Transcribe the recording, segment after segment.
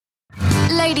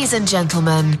Ladies and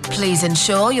gentlemen, please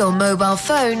ensure your mobile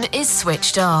phone is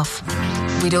switched off.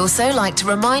 We'd also like to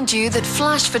remind you that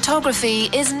flash photography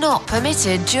is not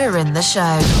permitted during the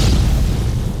show.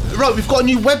 Right, we've got a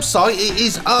new website. It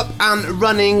is up and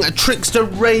running,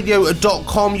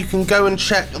 tricksterradio.com. You can go and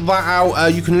check that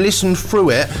out. You can listen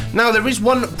through it. Now, there is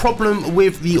one problem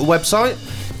with the website.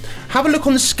 Have a look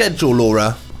on the schedule,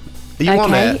 Laura. Are you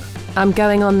on it? I'm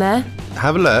going on there.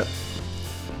 Have a look.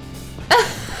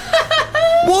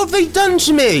 What have they done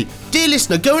to me? Dear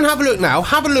listener, go and have a look now.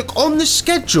 Have a look on the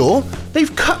schedule.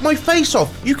 They've cut my face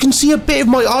off. You can see a bit of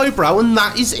my eyebrow and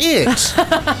that is it.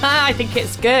 I think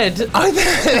it's good.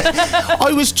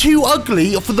 I was too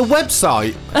ugly for the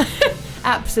website.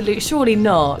 Absolutely, surely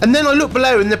not. And then I look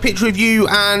below and the picture of you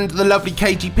and the lovely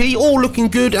KTP, all looking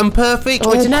good and perfect.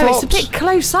 Oh, I don't know, cropped. it's a bit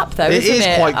close up though, isn't it? It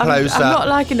is quite close up. I'm not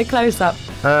liking the close up.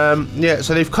 Yeah,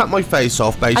 so they've cut my face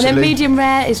off, basically. And then medium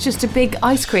rare is just a big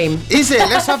ice cream. Is it?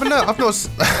 Let's have a look. I've not...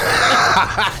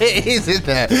 It is, isn't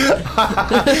it?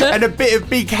 And a bit of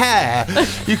big hair.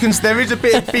 There is a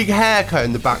bit of big haircut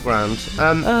in the background.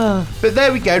 But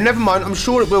there we go. Never mind. I'm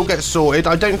sure it will get sorted.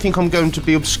 I don't think I'm going to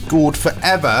be obscured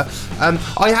forever.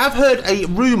 I have heard a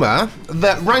rumour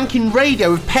that Ranking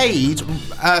Radio have paid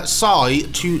Sai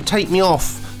to take me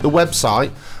off the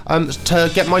website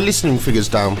to get my listening figures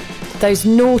down. Those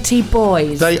naughty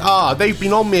boys. They are. They've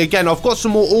been on me again. I've got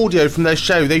some more audio from their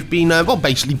show. They've been,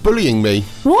 basically bullying me.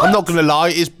 What? I'm not going to lie.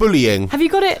 It's bullying. Have you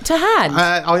got it to hand?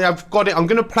 I have got it. I'm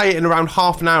going to play it in around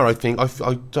half an hour, I think.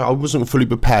 I wasn't fully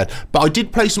prepared. But I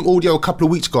did play some audio a couple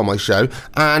of weeks ago on my show.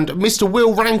 And Mr.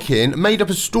 Will Rankin made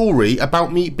up a story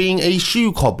about me being a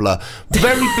shoe cobbler.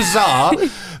 Very bizarre.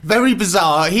 Very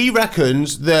bizarre. He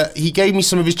reckons that he gave me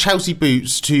some of his Chelsea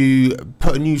boots to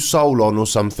put a new sole on or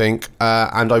something,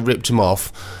 and I ripped him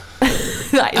off.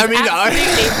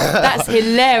 That's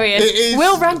hilarious.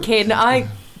 Will Rankin, I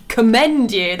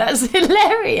commend you. That's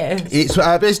hilarious. It's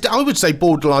I would say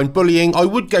borderline bullying. I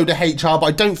would go to HR, but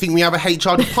I don't think we have a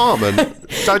HR department.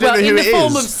 So I don't know who it is. In the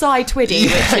form of Cy Twiddy,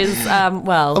 which is,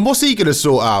 And what's he going to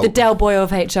sort out? The Del Boyle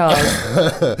of HR.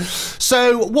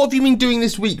 So, what have you been doing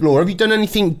this week, Laura? Have you done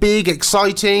anything big,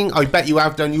 exciting? I bet you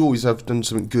have done. You always have done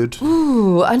something good.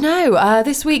 Ooh, I know.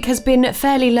 This week has been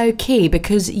fairly low-key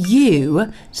because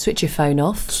you... Switch your phone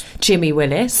off, Jimmy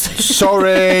Willis.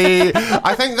 Sorry.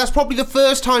 I think that's probably the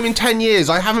first time in 10 years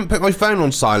I haven't put my phone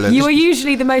on silent. You are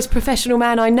usually the most professional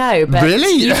man I know, but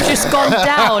really? You've just gone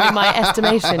down in my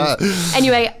estimation.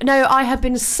 Anyway, no, I have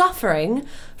been suffering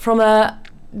from a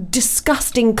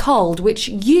disgusting cold which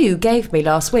you gave me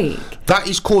last week. That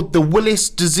is called the Willis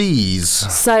disease.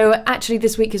 So actually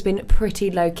this week has been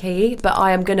pretty low-key, but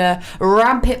I am going to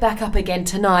ramp it back up again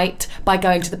tonight by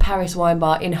going to the Paris Wine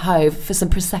Bar in Hove for some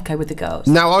Prosecco with the girls.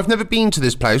 Now, I've never been to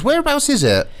this place. Whereabouts is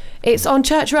it? It's on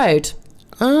Church Road.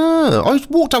 I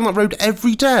walk down that road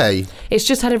every day. It's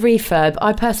just had a refurb.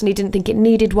 I personally didn't think it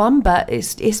needed one, but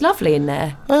it's lovely in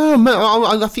there. Oh, man,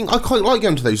 I think I quite like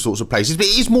going to those sorts of places, but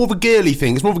it is more of a girly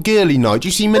thing. It's more of a girly night. Do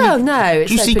you see many? Well, no.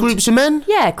 Do you see groups of men?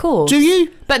 Yeah, of course. Do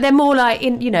you? But they're more like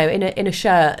in a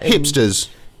shirt. Hipsters.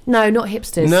 No, not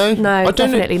hipsters. No,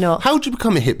 definitely not. How do you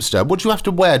become a hipster? What do you have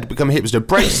to wear to become a hipster?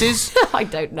 Braces? I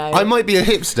don't know. I might be a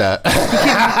hipster.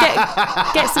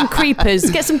 Get some creepers.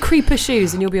 Get some creeper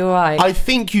shoes and you'll be all right. I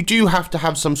think you do have to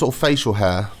have some sort of facial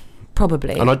hair.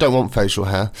 Probably. And I don't want facial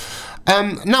hair.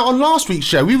 Now, on last week's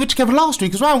show, we were together last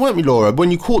week as well, weren't we, Laura, when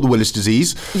you caught the Willis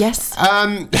disease? Yes.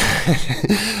 I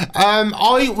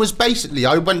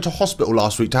went to hospital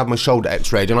last week to have my shoulder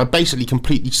x-rayed, and I basically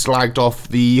completely slagged off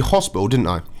the hospital, didn't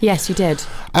I? Yes, you did.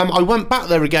 I went back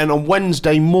there again on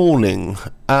Wednesday morning,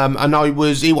 and I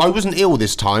wasn't ill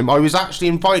this time. I was actually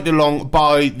invited along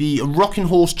by the Rocking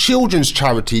Horse Children's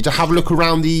Charity to have a look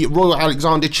around the Royal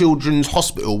Alexandra Children's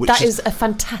Hospital. That is a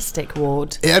fantastic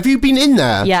ward. Have you been in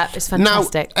there? Yeah, it's fantastic.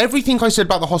 Now, everything I said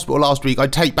about the hospital last week, I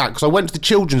take back, because I went to the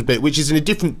children's bit, which is in a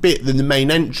different bit than the main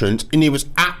entrance, and it was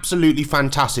absolutely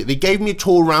fantastic. They gave me a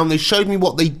tour around, they showed me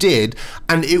what they did,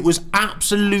 and it was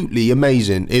absolutely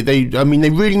amazing. They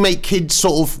really make kids'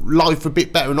 sort of life a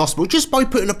bit better in hospital just by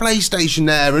putting a PlayStation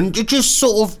there and just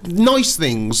sort of nice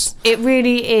things. It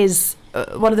really is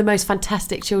one of the most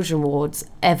fantastic children wards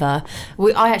ever.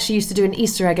 I actually used to do an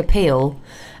Easter egg appeal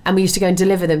and we used to go and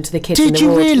deliver them to the kids Did in the you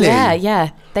ward. really?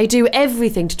 Yeah. They do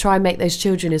everything to try and make those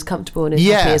children as comfortable and as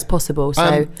happy as possible. So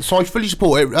I fully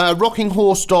support it.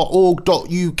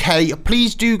 rockinghorse.org.uk.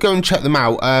 Please do go and check them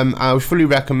out. I would fully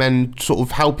recommend sort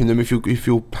of helping them if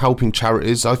you're helping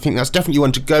charities. I think that's definitely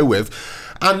one to go with.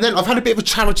 And then I've had a bit of a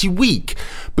charity week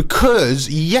because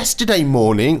yesterday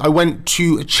morning I went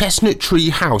to Chestnut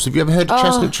Tree House. Have you ever heard of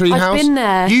Chestnut Tree House? I've been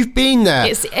there. You've been there.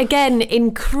 It's, again,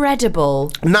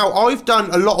 incredible. Now, I've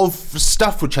done a lot of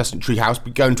stuff with Chestnut Tree House,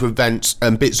 going to events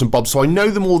and bits and bobs, so I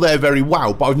know them all there very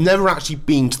well, but I've never actually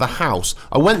been to the house.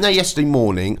 I went there yesterday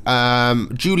morning.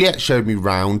 Juliet showed me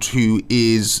round, who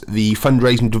is the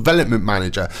fundraising development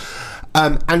manager.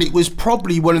 And it was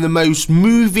probably one of the most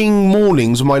moving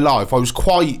mornings of my life. I was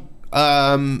quite,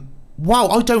 I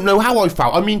don't know how I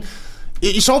felt. I mean,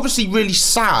 it's obviously really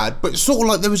sad, but it's sort of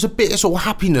like there was a bit of sort of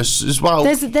happiness as well.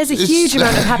 There's a huge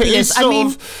amount of happiness. I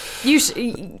mean,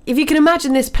 if you can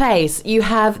imagine this place, you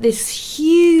have this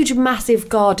huge, massive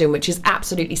garden, which is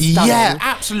absolutely stunning. Yeah,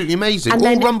 absolutely amazing. And all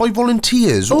then, run by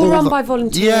volunteers. All run by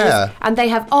volunteers. Yeah. And they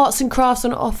have arts and crafts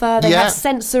on offer. They have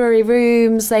sensory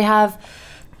rooms. They have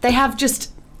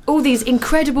just all these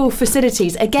incredible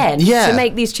facilities, again, to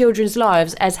make these children's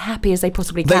lives as happy as they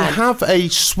possibly can. They have a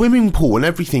swimming pool and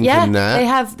everything in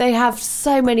there. They have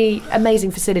so many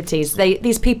amazing facilities.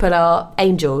 These people are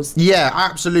angels. Yeah,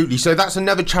 absolutely. So that's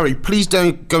another charity. Please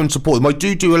don't go and support them. I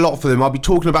do a lot for them. I'll be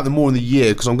talking about them more in the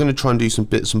year because I'm going to try and do some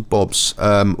bits and bobs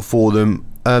for them.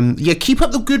 Keep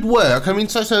up the good work. I mean,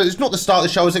 so it's not the start of the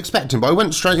show I was expecting, but I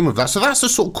went straight in with that. So that's the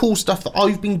sort of cool stuff that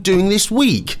I've been doing this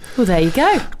week. Well, there you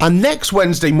go. And next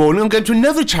Wednesday morning, I'm going to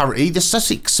another charity, the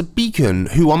Sussex Beacon,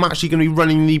 who I'm actually going to be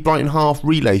running the Brighton Half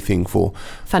relay thing for.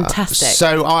 Fantastic.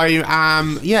 So I've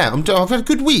had a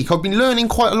good week. I've been learning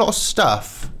quite a lot of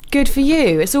stuff. Good for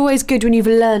you. It's always good when you've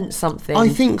learnt something. I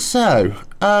think so.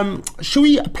 Shall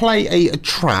we play a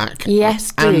track?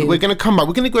 Yes, do. And we're going to come back.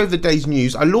 We're going to go over the day's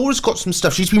news. Laura's got some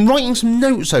stuff. She's been writing some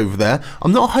notes over there.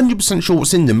 I'm not 100% sure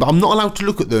what's in them, but I'm not allowed to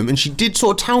look at them. And she did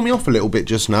sort of tell me off a little bit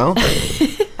just now. Yeah,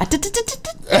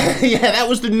 that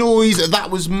was the noise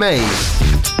that was made.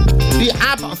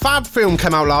 The Fab film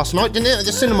came out last night, didn't it, at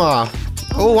the cinema?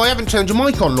 Oh, I haven't turned your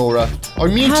mic on, Laura. I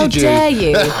muted you. How dare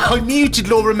you? I muted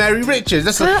Laura Mary Richards.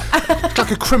 That's it's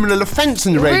like a criminal offence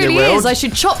in the radio really world. Is. I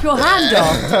should chop your hand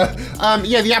off.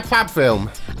 The Ab Fab film.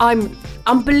 I'm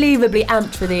unbelievably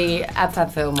amped for the Ab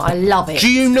Fab film. I love it. Do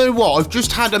you know what? I've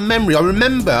just had a memory. I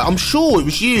remember, I'm sure it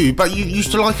was you, but you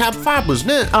used to like Ab Fab,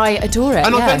 wasn't it? I adore it,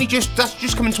 And yeah. that's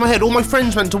just come into my head. All my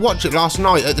friends went to watch it last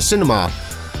night at the cinema.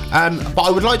 But I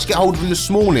would like to get hold of them this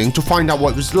morning to find out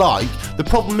what it was like. The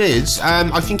problem is,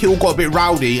 I think it all got a bit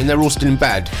rowdy and they're all still in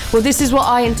bed. Well, this is what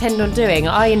I intend on doing.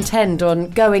 I intend on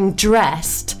going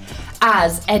dressed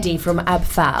as Eddie from Ab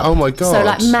Fab. Oh my God. So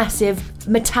like massive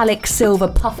metallic silver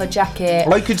puffer jacket.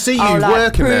 I could see you I'll,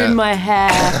 working prune there. my hair.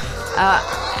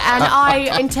 And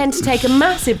I intend to take a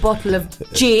massive bottle of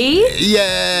G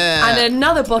Yeah. and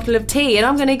another bottle of tea, and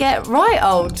I'm going to get right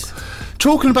old.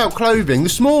 Talking about clothing,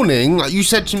 this morning you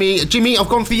said to me, Jimmy, I've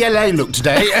gone for the LA look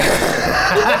today.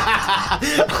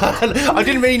 I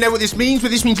didn't really know what this means, but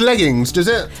this means leggings, does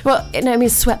it? Well, no, it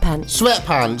means sweatpants.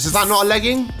 Sweatpants, is that not a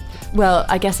legging? Well,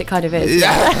 I guess it kind of is.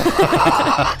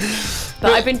 Yeah.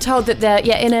 But I've been told that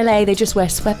in LA they just wear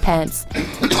sweatpants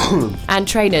and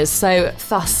trainers, so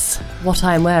thus what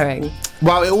I'm wearing.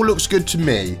 Well, it all looks good to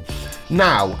me.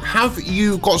 Now, have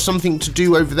you got something to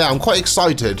do over there? I'm quite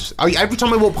excited. Every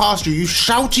time I walk past you, you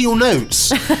shout to your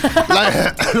notes.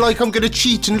 like I'm going to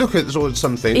cheat and look at or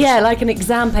something. Yeah, like an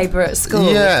exam paper at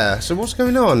school. Yeah, so what's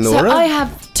going on, Laura? So I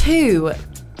have two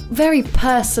very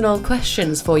personal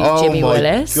questions for you, Jimmy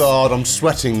Willis. Oh my God, I'm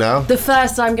sweating now. The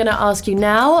first I'm going to ask you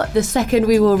now. The second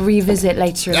we will revisit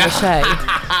later in the show.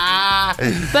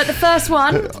 But the first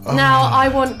one, now I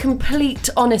want complete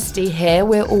honesty here.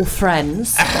 We're all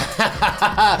friends.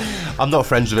 I'm not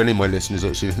friends with any of my listeners,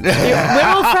 actually. We're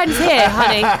all friends here,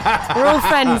 honey. We're all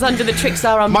friends under the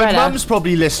Trixar umbrella. My mum's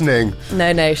probably listening.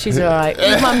 No, she's all right.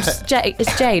 Your mum's it's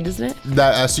Jane, isn't it?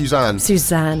 No, Suzanne.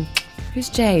 Suzanne. Who's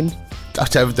Jane? I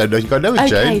don't know. You got to know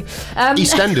it's Okay. Jane.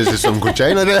 EastEnders is someone called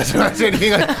Jane. I don't know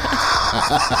anything.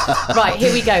 Right,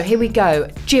 here we go.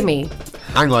 Jimmy.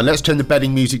 Hang on, let's turn the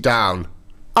bedding music down.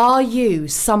 Are you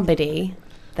somebody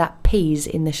that pees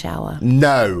in the shower?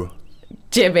 No.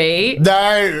 Jimmy.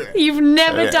 No. You've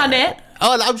never done it?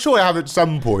 Oh, I'm sure I have at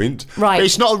some point. Right. But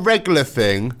it's not a regular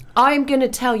thing. I'm going to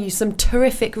tell you some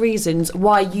terrific reasons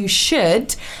why you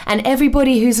should, and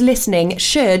everybody who's listening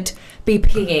should be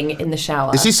peeing in the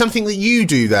shower. Is this something that you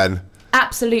do then?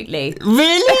 Absolutely.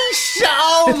 Really?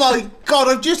 Oh my God,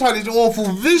 I've just had this awful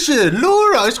vision.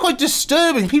 Laura, it's quite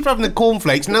disturbing. People having the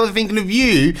cornflakes, and now they're thinking of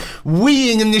you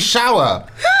weeing in the shower.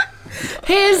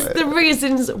 Here's the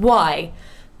reasons why.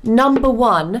 Number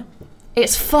one,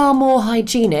 it's far more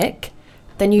hygienic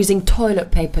than using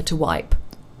toilet paper to wipe.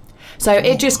 So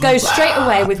it just goes straight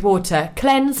away with water.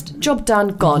 Cleansed, job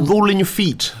done, gone. All in your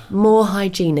feet. More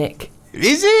hygienic.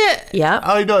 Is it? Yeah.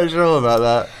 I'm not sure about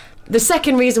that. The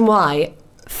second reason why,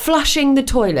 flushing the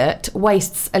toilet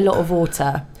wastes a lot of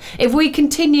water. If we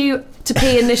continue to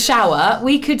pee in the shower,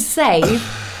 we could save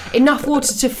enough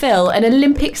water to fill an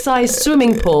Olympic-sized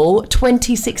swimming pool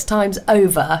 26 times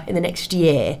over in the next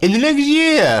year. In the next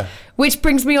year? Which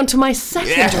brings me on to my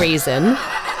second reason.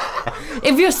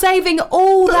 If you're saving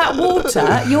all that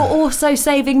water, you're also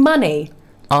saving money.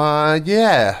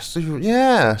 Yes.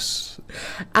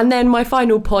 And then my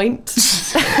final point.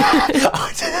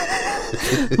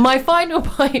 My final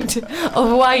point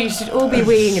of why you should all be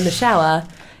weeing in the shower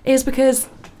is because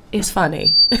it's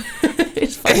funny.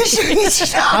 It's funny.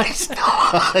 It's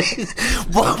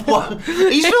not. What?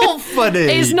 It's not funny.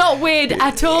 It's not weird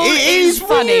at all. It is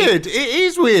funny. Weird. It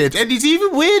is weird. And it's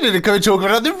even weirder to go talk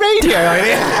about the radio.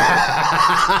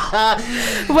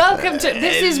 Welcome to...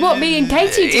 This is what me and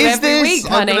Katie do every week,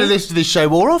 honey. I'm going to listen to this show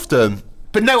more often.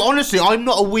 But no, honestly, I'm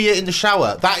not a weir in the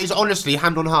shower. That is honestly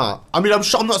hand on heart. I mean, I'm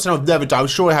not saying I've never done. I'm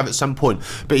sure I have at some point.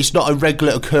 But it's not a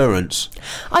regular occurrence.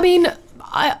 I mean...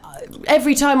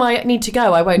 every time I need to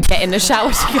go, I won't get in the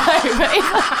shower to go.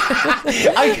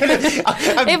 I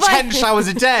have 10 showers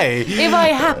a day. If I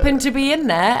happen to be in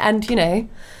there and, you know,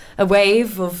 a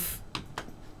wave of...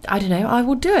 I don't know, I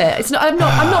will do it. I'm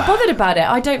not bothered about it.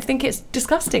 I don't think it's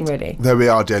disgusting, really. There we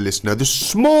are, dear listener.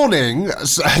 This morning,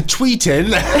 tweeting,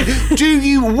 do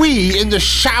you wee in the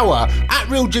shower? At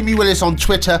Real Jimmy Willis on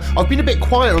Twitter. I've been a bit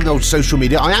quiet on the old social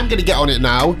media. I am going to get on it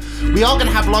now. We are going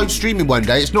to have live streaming one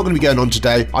day. It's not going to be going on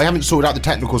today. I haven't sorted out the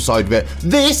technical side of it.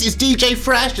 This is DJ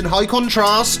Fresh and High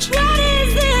Contrast. What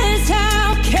is this?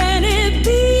 How can it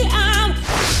be?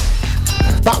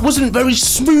 That wasn't very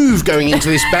smooth going into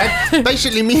this bed.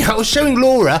 Basically, I was showing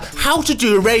Laura how to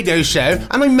do a radio show,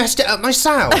 and I messed it up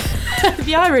myself.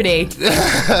 The irony.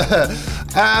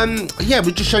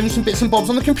 We're just showing you some bits and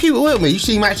bobs on the computer, weren't we? You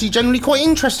seem actually generally quite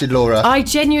interested, Laura. I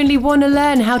genuinely want to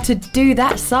learn how to do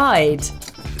that side.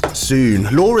 Soon.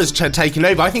 Laura's taking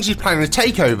over. I think she's planning a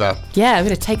takeover. Yeah, I'm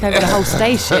going to take over the whole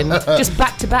station. Just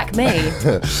back-to-back me.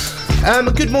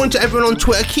 Good morning to everyone on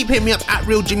Twitter. Keep hitting me up at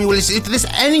Real Jimmy Willis. If there's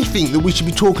anything that we should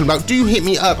be talking about, do hit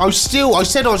me up. I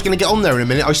said I was going to get on there in a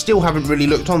minute. I still haven't really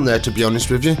looked on there, to be honest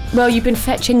with you. Well, you've been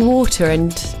fetching water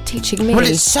and teaching me. Well,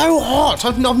 it's so hot.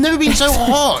 I've never been so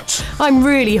hot. I'm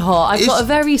really hot. I've got a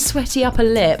very sweaty upper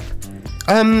lip.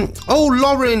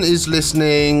 Lauren is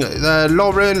listening.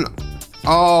 Lauren...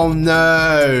 Oh,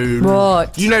 no.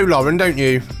 What? You know Lauren, don't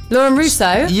you? Lauren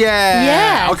Russo? Yeah.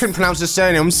 Yes. I couldn't pronounce her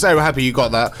surname. I'm so happy you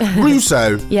got that.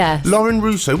 Russo. Yes. Lauren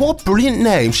Russo. What a brilliant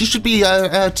name. She should be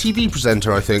a TV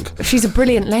presenter, I think. She's a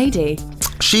brilliant lady.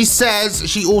 She says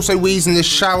she also wheezes in the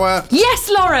shower. Yes,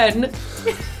 Lauren!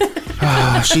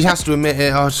 She has to admit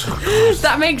it.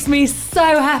 That makes me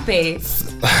so happy.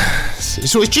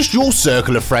 So it's just your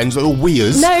circle of friends that are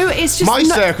weeers? No, it's just... My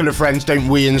circle of friends don't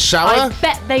wee in the shower. I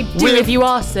bet they do if you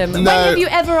ask them. No. When have you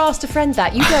ever asked a friend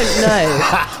that? You don't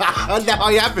know. No,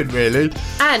 I haven't really.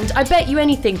 And I bet you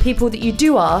anything, people that you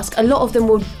do ask, a lot of them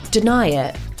will deny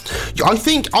it. I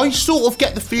think I sort of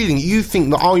get the feeling you think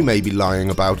that I may be lying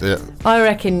about it. I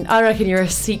reckon you're a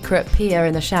secret peer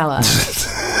in the shower.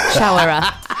 Showerer.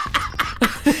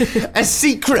 A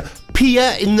secret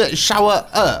peer in the shower.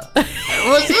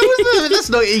 That's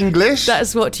not English.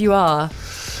 That's what you are.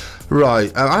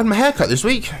 Right. I had my haircut this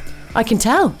week. I can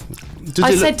tell.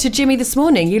 I said to Jimmy this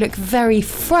morning, you look very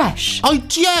fresh.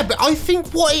 Yeah, but I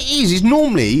think what it is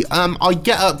normally I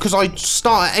get up because I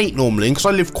start at 8 normally, because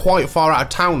I live quite far out of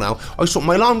town now.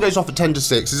 My alarm goes off at 10 to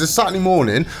 6. It's a Saturday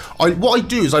morning. What I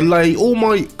do is I lay all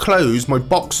my clothes, my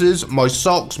boxers, my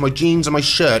socks, my jeans and my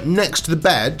shirt next to the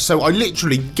bed. So I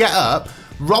literally get up,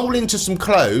 roll into some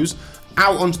clothes,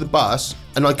 out onto the bus,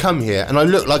 and I come here and I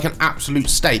look like an absolute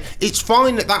state. It's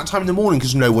fine at that time in the morning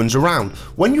because no one's around.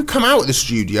 When you come out of the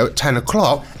studio at 10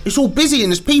 o'clock, it's all busy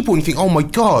and there's people and you think, oh my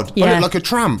God, I look like a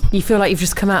tramp. You feel like you've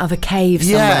just come out of a cave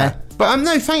somewhere. Yeah. But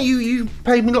no, thank you. You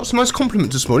paid me lots of nice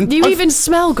compliments this morning. You even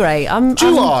smell great.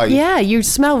 Do I? Yeah, you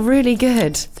smell really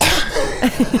good.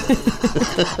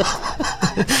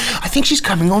 I think she's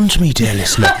coming on to me, dear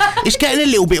listener. It's getting a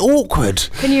little bit awkward.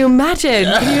 Can you imagine?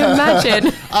 I've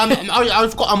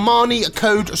got a Marnie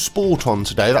Code Sport on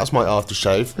today. That's my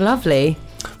aftershave. Lovely.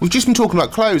 We've just been talking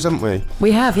about clothes, haven't we?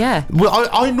 We have, yeah. Well,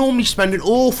 I normally spend an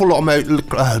awful lot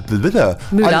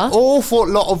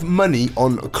of money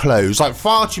on clothes, like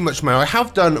far too much money. I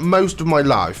have done most of my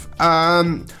life.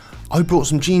 I bought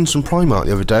some jeans from Primark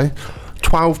the other day,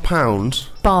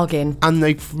 £12, Bargain. and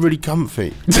they're really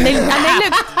comfy.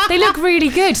 And they look really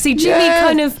good. See, Jimmy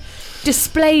kind of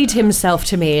displayed himself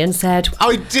to me and said,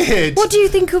 I did. what do you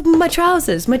think of my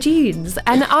trousers, my jeans?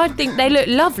 And I think they look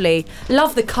lovely.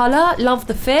 Love the colour, love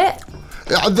the fit.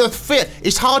 The fit,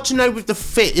 it's hard to know with the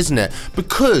fit, isn't it?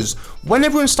 Because when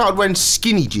everyone started wearing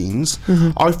skinny jeans,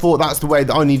 I thought that's the way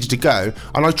that I needed to go.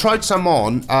 And I tried some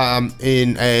on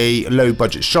in a low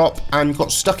budget shop and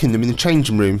got stuck in them in the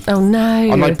changing room. Oh no.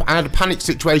 And I had a panic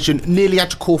situation, nearly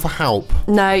had to call for help.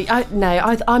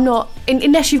 I'm not,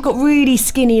 unless you've got really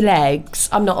skinny legs,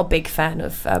 I'm not a big fan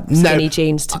of skinny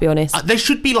jeans, to be honest. There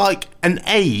should be like an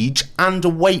age and a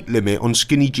weight limit on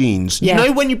skinny jeans. Yeah. You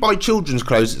know when you buy children's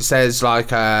clothes, it says like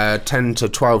 10 to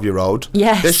 12-year-old.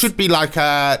 Yes. There should be like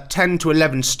 10 to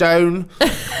 11 stone.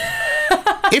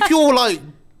 If you're like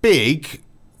big,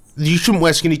 you shouldn't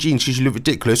wear skinny jeans because you look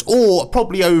ridiculous, or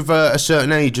probably over a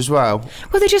certain age as well.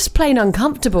 Well, they're just plain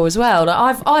uncomfortable as well.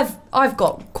 Like, I've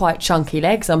got quite chunky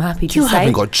legs, I'm happy to say. You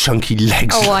haven't got chunky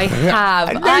legs. Oh, I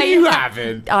have. No, you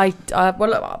haven't. I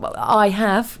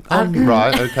have.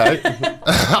 Right, okay.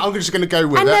 I'm just going to go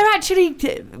with And it. they're actually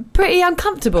pretty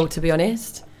uncomfortable, to be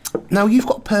honest. Now, you've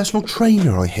got a personal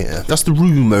trainer, I hear. That's the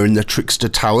rumour in the Trickster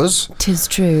Towers. 'Tis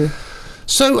true.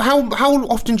 So how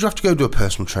often do you have to go to a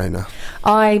personal trainer?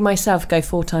 I myself go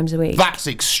 4 times a week. That's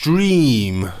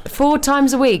extreme. 4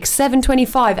 times a week,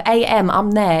 7:25 a.m.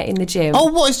 I'm there in the gym.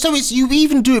 Oh, what? So it's you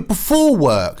even do it before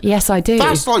work? Yes, I do.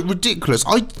 That's like ridiculous.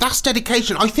 That's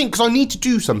dedication. I think because I need to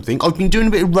do something. I've been doing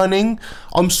a bit of running.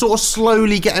 I'm sort of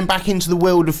slowly getting back into the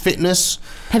world of fitness.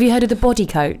 Have you heard of the Body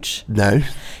Coach? No.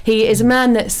 He is a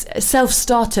man that's a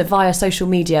self-starter via social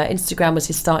media. Instagram was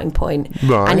his starting point.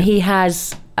 Right. And he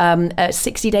has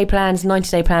 60-day plans,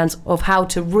 90-day plans of how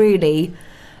to really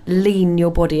lean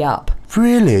your body up.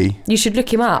 Really? You should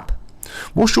look him up.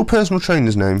 What's your personal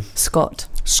trainer's name? Scott.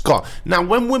 Scott. Now,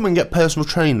 when women get personal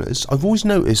trainers, I've always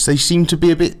noticed they seem to be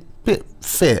a bit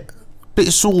fit,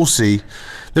 bit saucy.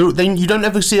 You don't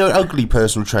ever see an ugly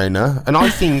personal trainer, and I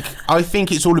think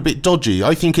it's all a bit dodgy.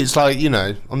 I think it's like,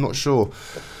 I'm not sure.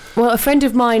 Well, a friend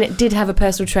of mine did have a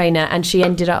personal trainer, and she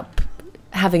ended up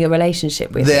having a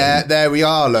relationship with him. There we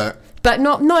are, look. But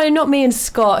not me and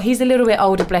Scott. He's a little bit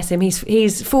older, bless him.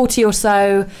 He's 40 or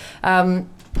so.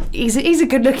 He's a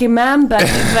good-looking man, but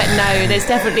no, there's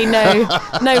definitely no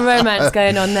romance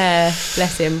going on there.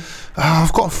 Bless him.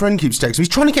 I've got a friend keeps texting. He's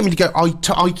trying to get me to go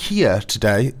to IKEA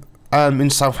today. In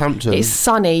Southampton. It's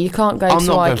sunny. You can't go to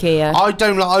IKEA. I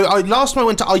don't like. Last time I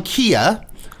went to IKEA,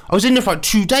 I was in there for like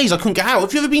 2 days. I couldn't get out.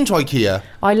 Have you ever been to IKEA?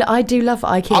 I do love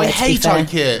IKEA. I hate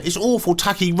IKEA. It's awful,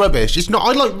 tacky rubbish. It's not.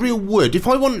 I like real wood. If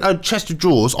I want a chest of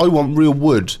drawers, I want real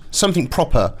wood, something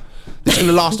proper. That's going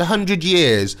to last 100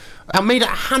 years. I made it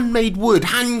handmade wood,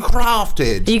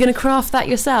 handcrafted. Are you going to craft that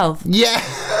yourself? Yeah,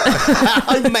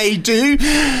 I may do.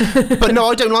 But no,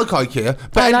 I don't like IKEA.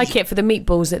 But I like it for the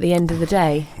meatballs at the end of the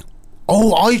day.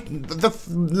 Oh,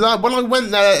 when I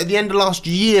went there at the end of last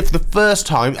year for the first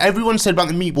time, everyone said about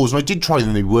the meatballs, and I did try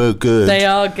them. They were good. They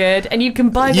are good, and you can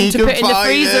buy them to put in the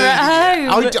freezer at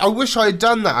home. I wish I had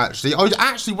done that,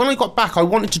 actually. When I got back, I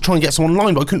wanted to try and get some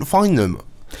online, but I couldn't find them.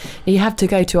 You have to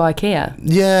go to IKEA.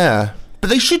 Yeah.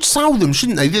 But they should sell them,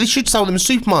 shouldn't they? They should sell them in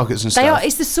supermarkets and stuff. They are.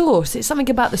 It's the sauce. It's something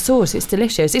about the sauce. It's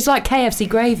delicious. It's like KFC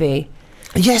gravy.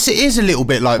 Yes, it is a little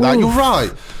bit like that. Oof. You're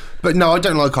right. But no, I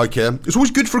don't like IKEA. It's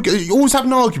always good you always have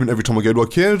an argument every time I go to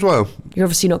IKEA as well. You're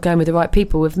obviously not going with the right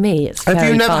people with me. It's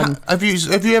very fun. Have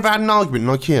you ever had an argument in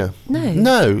IKEA? No.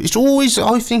 No, it's always,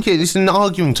 I think it's an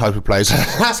arguing type of place.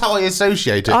 That's how I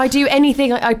associate it. I do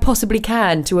anything I possibly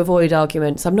can to avoid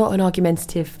arguments. I'm not an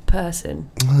argumentative person.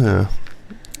 Yeah.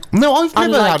 No, I've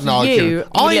never had an argument.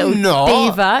 I'm not.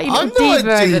 Diva. You're not a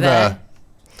diva over there.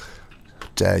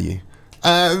 Dare you.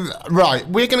 Right,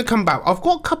 we're going to come back. I've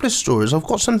got a couple of stories. I've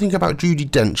got something about Judi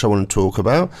Dench I want to talk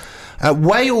about.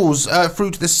 Wales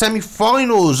through to the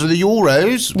semi-finals of the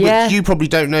Euros, which you probably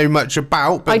don't know much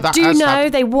about. But I do know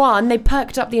they won. They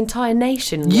perked up the entire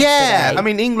nation yesterday. I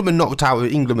mean, England were knocked out.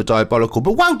 England were diabolical.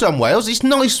 But well done, Wales. It's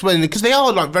nice because they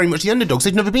are like very much the underdogs.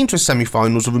 They've never been to a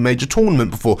semi-finals of a major tournament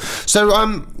before. So,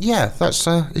 that's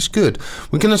it's good.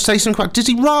 We're going to say something about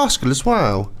Dizzy Rascal as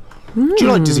well. Do you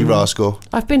like Dizzy Rascal?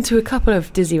 I've been to a couple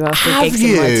of Dizzy Rascal gigs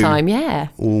in my time, yeah.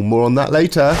 Oh, more on that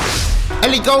later.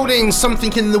 Ellie Goulding's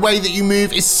Something in the Way That You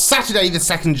Move is Saturday the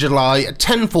 2nd of July at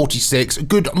 10:46.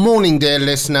 Good morning, dear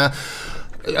listener.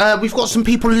 We've got some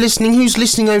people listening. Who's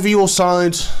listening over your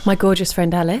side? My gorgeous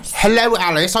friend Alice. Hello,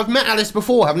 Alice. I've met Alice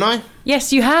before, haven't I?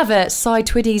 Yes, you have at Cy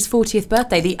Twiddy's 40th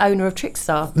birthday, the owner of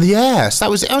Trickstar. Yes, that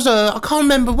was I can't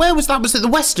remember. Where was that? Was it the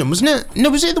Western, wasn't it? No,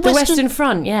 was it the Western? The Western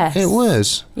Front, yes. It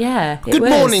was. Yeah, it Good was.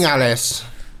 morning, Alice.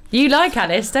 You like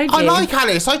Alice, don't you? I like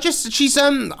Alice. She's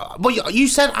well, you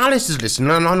said Alice is listening,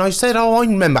 and I said, I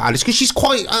remember Alice because she's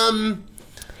quite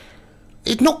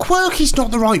it's not quirky's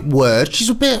not the right word. She's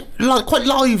a bit quite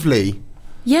lively.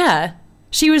 Yeah.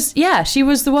 She was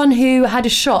the one who had a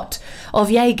shot of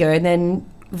Jaeger and then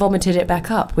vomited it back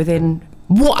up within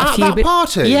What, at that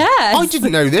party? Yes. I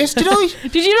didn't know this, did I?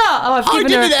 Did you not? Oh, I've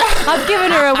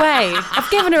given her away.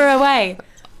 I've given her away.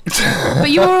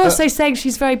 But you were also saying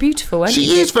she's very beautiful, weren't you?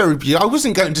 She is very beautiful. I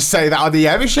wasn't going to say that on the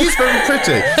air, but she is very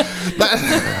pretty.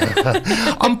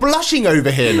 I'm blushing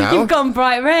over here now. You've gone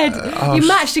bright red. You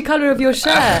match the colour of your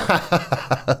shirt.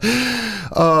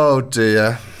 Oh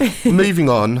dear. Moving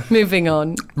on. Moving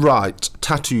on. Right,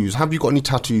 tattoos. Have you got any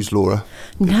tattoos, Laura?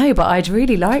 No, but I'd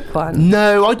really like one.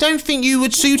 No, I don't think you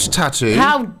would suit a tattoo.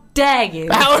 How dare you?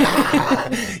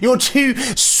 You're too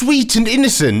sweet and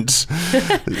innocent,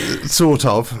 sort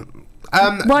of.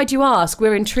 Why do you ask?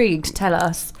 We're intrigued. Tell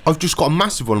us. I've just got a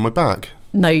massive one on my back.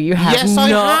 No, you have Yes,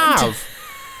 not. I have.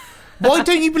 Why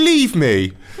don't you believe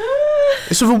me?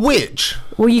 It's of a witch.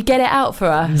 Will you get it out for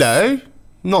us? No,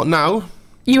 not now.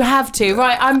 You have to.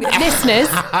 Right, listeners,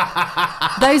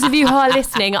 those of you who are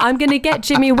listening, I'm going to get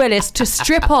Jimmy Willis to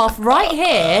strip off right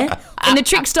here in the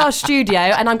Trickstar studio,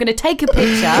 and I'm going to take a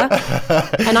picture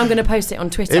and I'm going to post it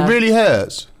on Twitter. It really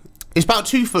hurts. It's about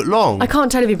 2 foot long. I can't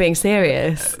tell if you're being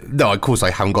serious. No, of course I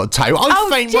haven't got a tattoo.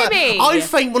 Jimmy! I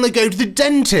faint when I go to the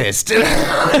dentist.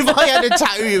 If I had a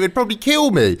tattoo, it would probably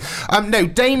kill me. No,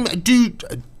 Dame Judi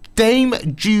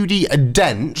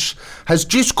Dench has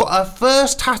just got her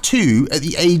first tattoo at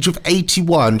the age of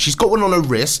 81. She's got one on her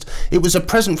wrist. It was a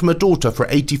present from her daughter for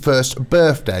her 81st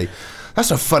birthday. That's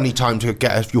a funny time to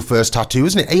get your first tattoo,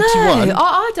 isn't it? 81? No,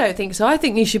 I don't think so. I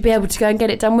think you should be able to go and get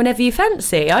it done whenever you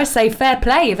fancy. I say fair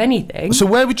play, if anything. So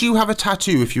where would you have a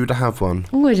tattoo if you were to have one?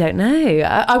 Oh, I don't know.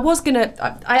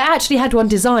 I actually had one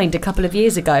designed a couple of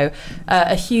years ago,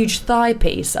 a huge thigh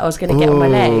piece I was going to get on my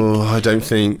leg. Oh, I don't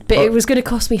think... But it was going to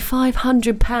cost me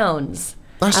 £500.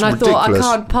 That's and I ridiculous. thought, I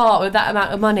can't part with that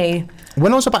amount of money.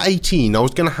 When I was about 18, I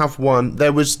was going to have one.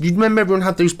 You remember everyone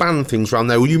had those band things around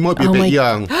there? Well, you might be a bit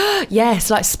young. Yes,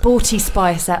 like Sporty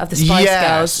Spice out of the Spice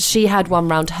Girls. She had one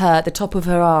round her, at the top of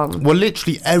her arm. Well,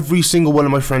 literally every single one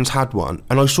of my friends had one,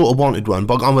 and I sort of wanted one,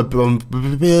 but I'm a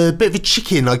bit of a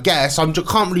chicken, I guess. I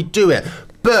can't really do it.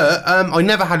 But I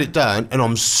never had it done, and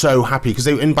I'm so happy because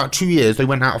in about 2 years they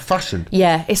went out of fashion.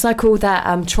 Yeah, it's like all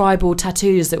that tribal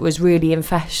tattoos that was really in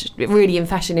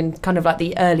fashion in kind of like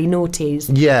the early noughties.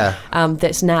 Yeah.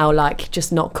 That's now like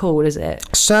just not cool, is it?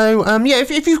 So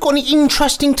if you've got any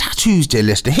interesting tattoos, dear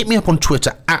listener, hit me up on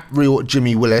Twitter at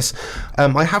 @RealJimmyWillis.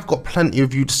 I have got plenty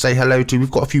of you to say hello to.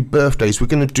 We've got a few birthdays. We're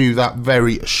going to do that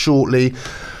very shortly.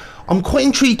 I'm quite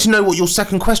intrigued to know what your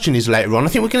second question is later on. I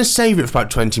think we're going to save it for about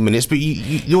 20 minutes, but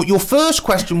your first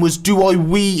question was, do I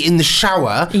wee in the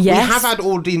shower? Yes. We have had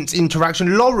audience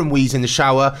interaction. Lauren wees in the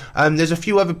shower. There's a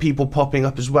few other people popping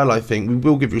up as well, I think. We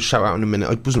will give you a shout out in a minute.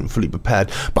 I wasn't fully prepared.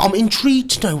 But I'm intrigued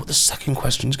to know what the second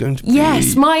question is going to be.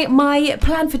 Yes, my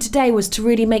plan for today was to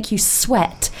really make you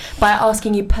sweat by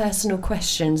asking you personal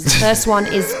questions. The first one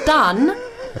is done.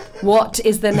 What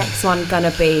is the next one going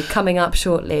to be coming up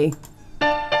shortly?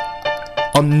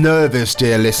 I'm nervous,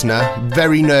 dear listener.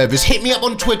 Very nervous. Hit me up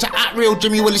on Twitter at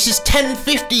 @RealJimmyWillis. It's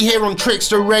 10:50 here on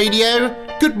Trickster Radio.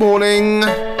 Good morning. I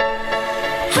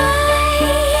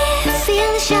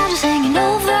feel the shadows hanging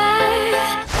over.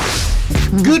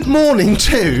 Good morning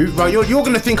to... Right, you're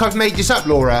going to think I've made this up,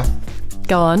 Laura.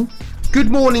 Go on. Good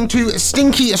morning to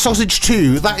Stinky Sausage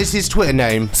 2. That is his Twitter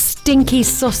name. Stinky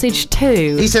Sausage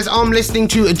 2. He says, I'm listening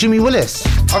to Jimmy Willis.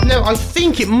 I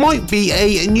think it might be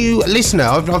a new listener.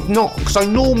 I've not, because I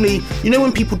normally,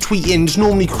 when people tweet in, it's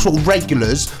normally sort of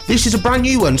regulars. This is a brand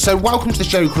new one, so welcome to the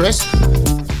show, Chris.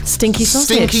 Stinky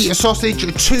Sausage. Stinky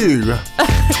Sausage 2. Now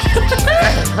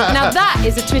that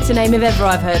is a Twitter name if ever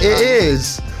I've heard It one.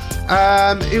 is.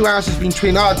 Who else has been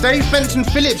tweeting? Dave Benton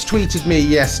Phillips tweeted me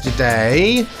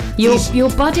yesterday. Your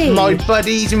buddy. My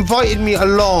buddy's invited me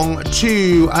along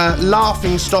to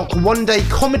Laughing Stock One Day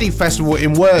Comedy Festival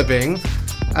in Worthing.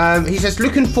 He says,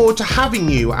 looking forward to having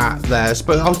you at there.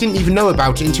 But I didn't even know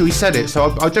about it until he said it,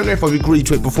 so I don't know if I've agreed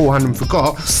to it beforehand and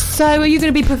forgot. So are you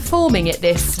going to be performing at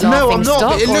this Laughing No, I'm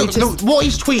not. Stock? What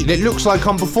he's tweeted, it looks like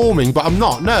I'm performing, but I'm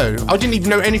not. No, I didn't even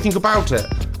know anything about it.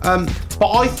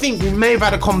 But I think we may have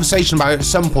had a conversation about it at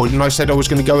some point, and I said I was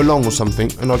going to go along or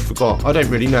something, and I forgot. I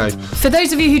don't really know. For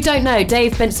those of you who don't know,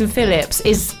 Dave Benson Phillips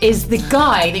is the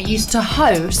guy that used to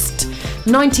host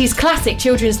 90s classic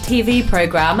children's TV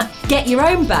programme Get Your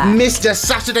Own Back. Mr.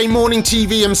 Saturday Morning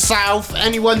TV himself.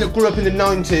 Anyone that grew up in the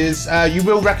 90s, you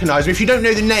will recognise him. If you don't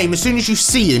know the name, as soon as you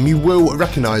see him, you will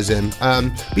recognise him.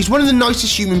 He's one of the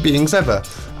nicest human beings ever.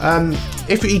 I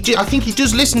think he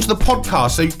does listen to the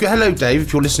podcast, so hello Dave,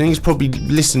 if you're listening. He's probably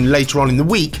listening later on in the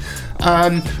week.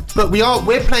 But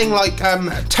we're playing like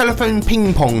telephone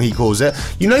ping pong, he calls it.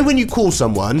 You know when you call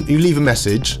someone, you leave a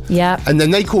message, and then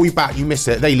they call you back, you miss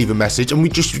it, they leave a message, and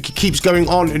it keeps going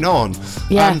on and on.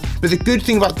 But the good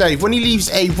thing about Dave, when he leaves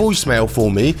a voicemail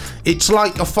for me, it's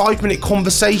like a 5-minute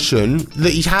conversation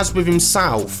that he has with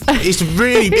himself.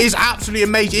 It's absolutely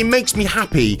amazing. It makes me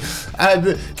happy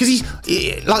because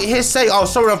he'll say, "Oh,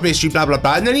 sorry, I've missed you," blah blah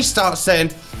blah, and then he starts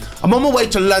saying, "I'm on my way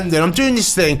to London, I'm doing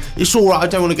this thing, it's alright, I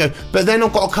don't want to go, but then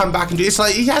I've got to come back and do it." It's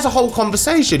like he has a whole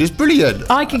conversation. It's brilliant.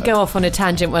 I could go off on a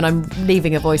tangent when I'm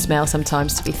leaving a voicemail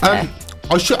sometimes, to be fair.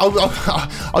 I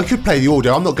could play the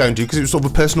audio. I'm not going to because it was sort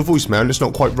of a personal voicemail and it's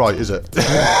not quite right, is it?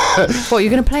 What, you're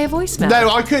going to play a voicemail?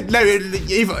 No, I could. No,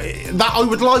 that I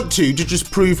would like to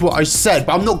just prove what I said,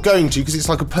 but I'm not going to because it's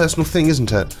like a personal thing,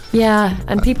 isn't it? Yeah,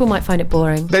 and people might find it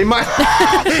boring. They might.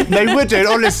 They wouldn't,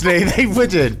 honestly. They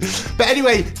wouldn't. But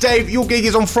anyway, Dave, your gig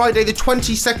is on Friday the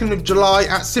 22nd of July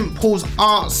at St Paul's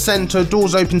Arts Centre.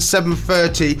 Doors open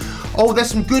 7:30. Oh, there's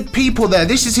some good people there.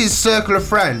 This is his circle of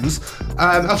friends.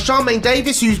 Charmaine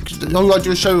Davis, who I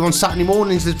do a show with on Saturday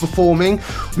mornings, is performing.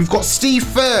 We've got Steve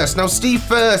First. Now, Steve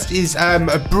First is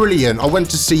brilliant. I went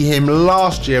to see him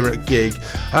last year at a gig.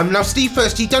 Now, Steve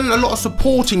First, he's done a lot of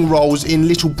supporting roles in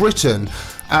Little Britain.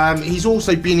 He's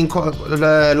also been in quite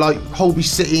like Holby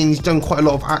City, and he's done quite a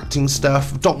lot of acting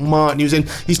stuff. Doc Martin, he was in.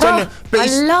 He's done. I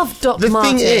love Doc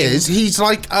Martin. The thing is, he's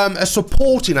like a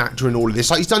supporting actor in all of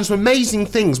this. Like he's done some amazing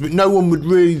things, but no one would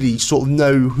really sort of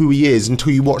know who he is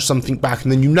until you watch something back,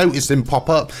 and then you notice him pop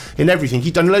up in everything.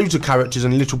 He's done loads of characters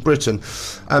in Little Britain,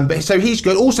 but so he's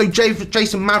good. Also,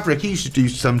 Jason Maverick, he used to do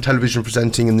some television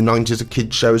presenting in the 90s, a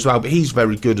kids show as well, but he's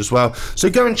very good as well. So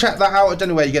go and check that out. I don't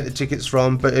know where you get the tickets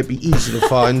from, but it'd be easy to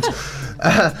find. There's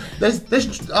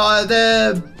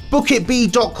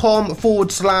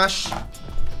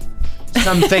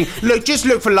bookitbee.com/something. Just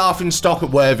look for Laughing Stock at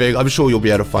Worthing. I'm sure you'll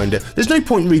be able to find it. There's no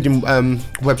point reading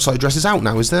website addresses out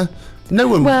now, is there? No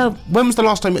one. Well, when was the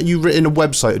last time you've written a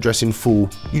website address in full?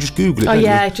 You just Google it. Oh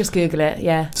yeah, just Google it.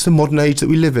 Yeah. It's the modern age that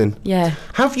we live in. Yeah.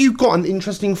 Have you got an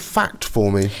interesting fact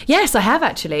for me? Yes, I have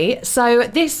actually. So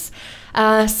this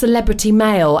celebrity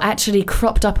male actually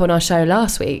cropped up on our show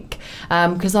last week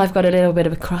because I've got a little bit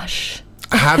of a crush.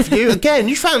 Have you? Again,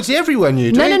 you fancy everyone,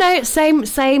 you do? No. Same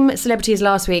celebrity as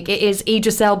last week. It is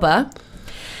Idris Elba.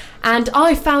 And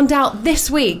I found out this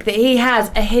week that he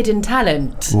has a hidden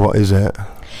talent. What is it?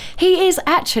 He is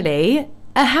actually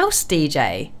a house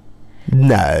DJ.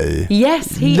 No.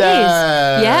 Yes, he is.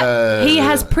 Yeah. He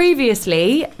has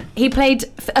previously, he played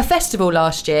a festival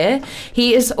last year.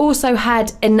 He has also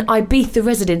had an Ibiza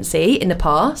residency in the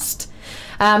past.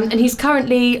 And he's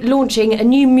currently launching a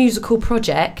new musical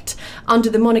project under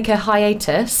the moniker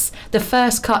Hiatus. The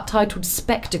first cut, titled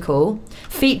Spectacle,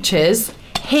 features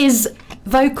his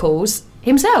vocals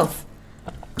himself.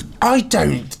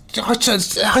 It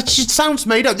sounds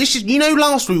made up. This is,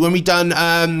 last week when we done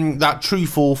that true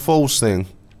or false thing.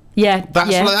 Yeah,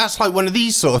 that's like one of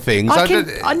these sort of things. No, do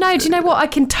you know what? I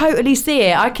can totally see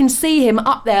it. I can see him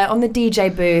up there on the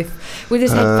DJ booth with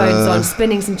his headphones on,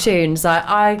 spinning some tunes.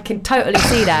 I can totally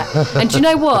see that. And do you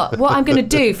know what? What I'm going to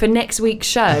do for next week's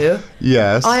show?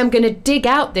 Yes. I am going to dig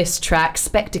out this track,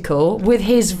 Spectacle, with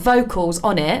his vocals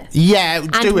on it. Yeah, do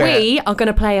it. And we are going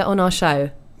to play it on our show.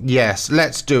 Yes,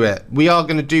 let's do it. We are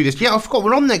going to do this. Yeah, I forgot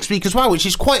we're on next week as well, which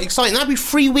is quite exciting. That'll be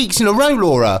 3 weeks in a row,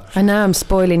 Laura. I know, I'm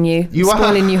spoiling you.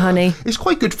 Spoiling you, honey. It's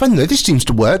quite good fun, though. This seems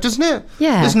to work, doesn't it?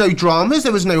 Yeah. There's no dramas.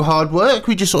 There was no hard work.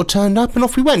 We just sort of turned up and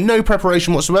off we went. No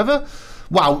preparation whatsoever.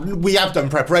 Well, we have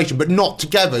done preparation, but not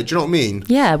together. Do you know what I mean?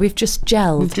 Yeah, we've just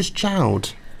gelled. We've just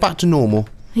gelled. Back to normal.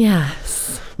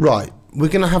 Yes. Right. We're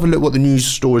going to have a look what the news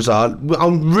stories are.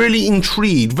 I'm really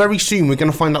intrigued. Very soon we're going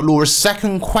to find out Laura's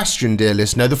second question, dear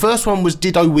listener. The first one was,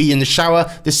 did I wee in the shower?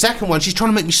 The second one, she's trying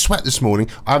to make me sweat this morning.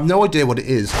 I have no idea what it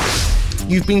is.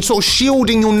 You've been sort of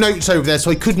shielding your notes over there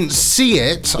so I couldn't see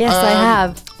it. Yes, I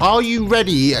have. Are you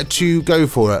ready to go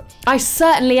for it? I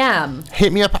certainly am.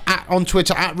 Hit me up on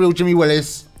Twitter,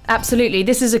 @RealJimmyWillis. Absolutely.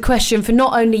 This is a question for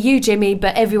not only you, Jimmy,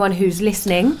 but everyone who's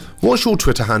listening. What's your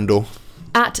Twitter handle?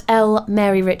 @L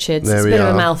Mary Richards. It's a bit of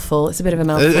a mouthful. So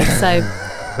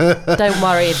Don't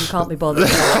worry if you can't be bothered.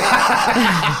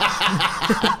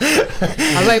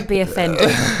 I won't be offended.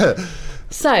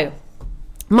 So,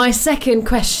 my second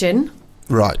question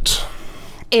Right.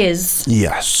 is,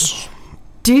 Yes.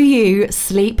 do you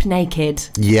sleep naked?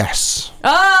 Yes.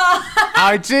 Ah!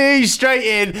 I do, straight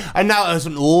in. And now that's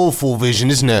an awful vision,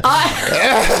 isn't it? Do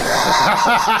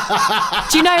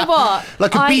you know what?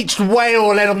 Like a beached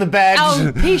whale led on the bed.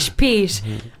 Oh, peach.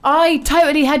 I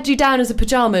totally had you down as a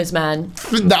pyjamas man.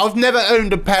 I've never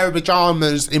owned a pair of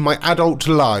pyjamas in my adult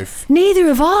life. Neither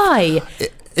have I.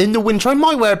 In the winter, I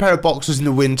might wear a pair of boxers in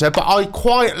the winter, but I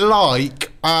quite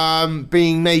like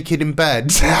being naked in bed.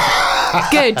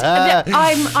 Good.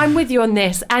 I'm with you on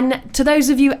this. And to those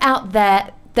of you out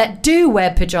there that do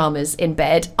wear pyjamas in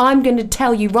bed, I'm going to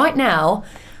tell you right now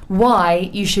why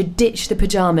you should ditch the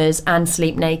pyjamas and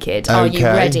sleep naked. Are you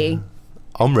ready?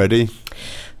 I'm ready.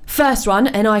 First one,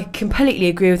 and I completely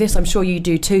agree with this, I'm sure you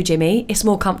do too, Jimmy, it's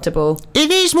more comfortable. It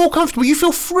is more comfortable. You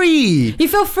feel free. You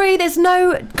feel free, there's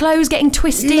no clothes getting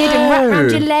twisted and wrapped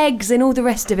around your legs and all the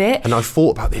rest of it. And I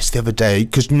thought about this the other day,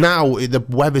 because now the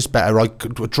weather's better. I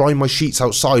could dry my sheets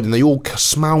outside and they all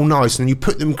smell nice, and you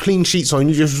put them clean sheets on and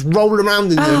you just roll around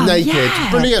in them naked.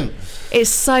 Yeah. Brilliant. It's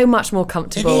so much more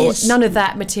comfortable. It is. None of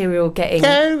that material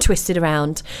getting twisted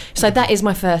around. So that is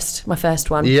my first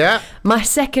one. Yeah. My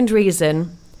second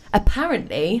reason,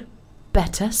 apparently,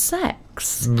 better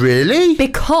sex. Really?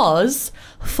 Because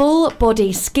full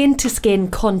body skin to skin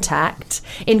contact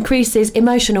increases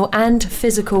emotional and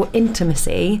physical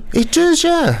intimacy, It does,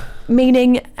 yeah.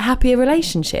 meaning happier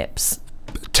relationships.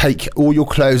 Take all your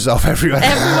clothes off, everyone.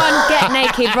 Everyone get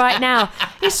naked right now.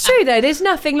 It's true though, there's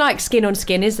nothing like skin on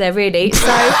skin, is there really? So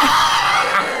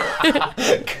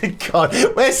Good God,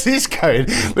 where's this going?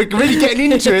 We're really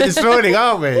getting into it this morning,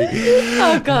 aren't we?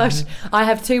 oh gosh, I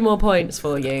have 2 more points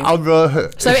for you. So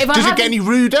if I does it haven't- get any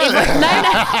ruder?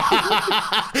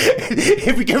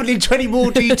 If we go into any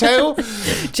more detail?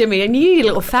 Jimmy, and you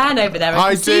little fan over there. I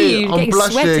I can see do. you I'm getting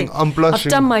blushing. sweating. I'm blushing.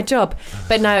 I've done my job.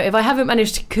 But no, if I haven't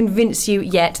managed to convince you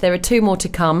yet, there are 2 more to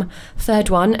come. Third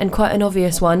one, and quite an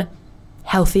obvious one,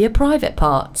 healthier private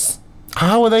parts.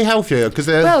 How are they healthier? Because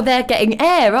they're... Well, they're getting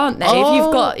air, aren't they? If Oh.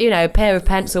 you've got, a pair of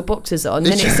pants or boxers on,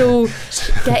 then it's all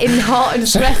getting hot and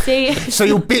sweaty. So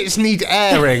your bits need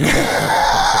airing.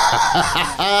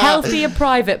 Healthier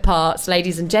private parts,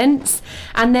 ladies and gents.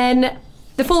 And then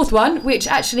the fourth one, which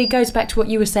actually goes back to what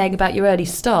you were saying about your early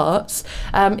starts,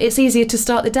 it's easier to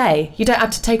start the day. You don't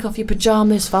have to take off your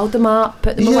pyjamas, fold them up,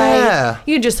 put them Yeah. away.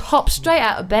 You just hop straight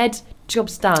out of bed,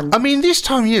 job's done. I mean, this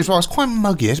time of year as well, it's quite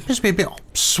muggy. It must be a bit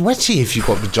sweaty if you've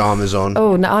got pyjamas on.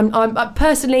 Oh no! I'm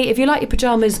personally, if you like your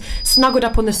pajamas snuggled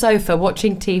up on the sofa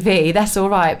watching TV, that's all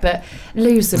right. But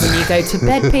lose them when you go to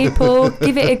bed, people.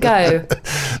 Give it a go.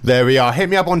 There we are. Hit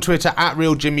me up on Twitter at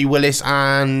 @RealJimmyWillis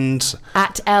and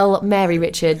At L Mary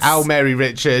Richards. Mary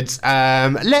Richards.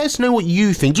 Let us know what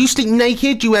you think. Do you sleep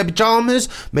naked? Do you wear pyjamas?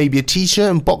 Maybe a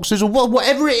t-shirt and boxers or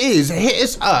whatever it is. Hit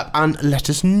us up and let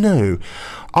us know.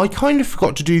 I kind of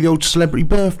forgot to do the old celebrity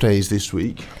birthdays this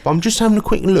week, but I'm just having a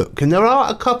quick look, and there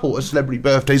are a couple of celebrity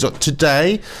birthdays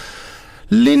today.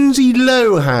 Lindsay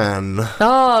Lohan.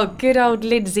 Oh, good old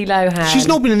Lindsay Lohan. She's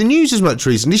not been in the news as much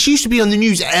recently. She used to be on the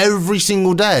news every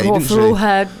single day, What, didn't for she? all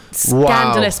her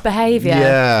scandalous behaviour.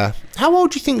 Yeah. How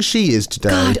old do you think she is today?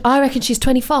 God, I reckon she's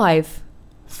 25.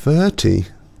 30.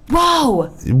 Whoa!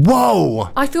 Whoa!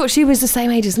 I thought she was the same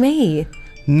age as me.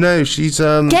 No, she's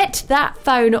Get that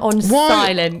phone on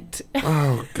silent.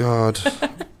 Oh God.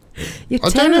 You're I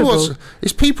terrible. don't know what's...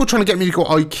 It's people trying to get me to go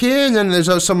IKEA, and then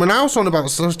there's someone else on about...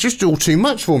 So it's just all too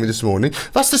much for me this morning.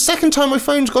 That's the second time my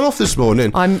phone's gone off this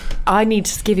morning. I need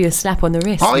to give you a slap on the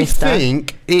wrist, I mister.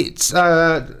 think it's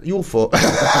your fault.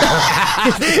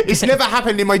 It's never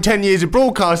happened in my 10 years of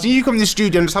broadcasting. You come in the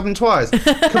studio and it's happened twice.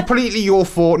 Completely your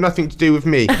fault, nothing to do with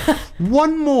me.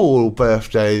 One more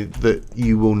birthday that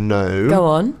you will know. Go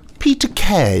on. Peter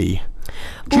Kay.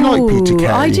 Do you like Peter Kay?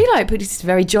 I do like, but he's a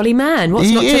very jolly man.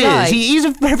 What's not to like? He is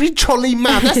a very jolly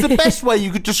man. That's the best way you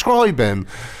could describe him.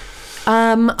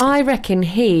 I reckon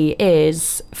he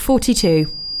is 42.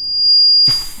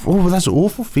 Oh, that's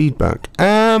awful feedback.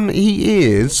 He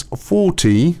is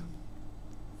 43.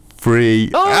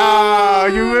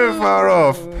 Oh, you were far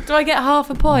off. Do I get half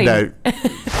a point? No.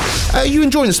 Are you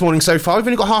enjoying this morning so far? We've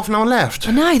only got half an hour left.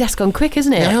 I know, that's gone quick,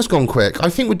 isn't it? It has gone quick. I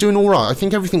think we're doing all right. I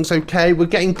think everything's okay. We're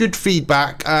getting good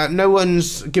feedback. No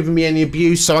one's given me any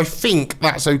abuse, so I think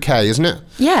that's okay, isn't it?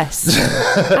 Yes,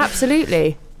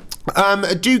 absolutely.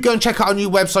 Do go and check out our new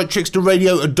website,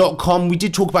 tricksterradio.com. We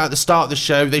did talk about at the start of the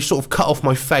show, they've sort of cut off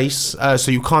my face, so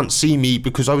you can't see me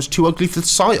because I was too ugly for the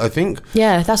site, I think.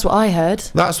 Yeah, that's what I heard.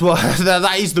 That's what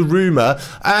that is the rumour.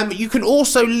 You can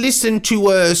also listen to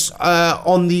us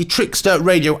on the Trickster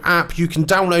Radio app. You can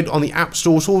download on the App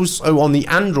Store, it's also on the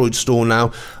Android store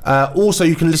now. Also,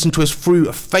 you can listen to us through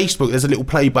Facebook. There's a little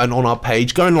play button on our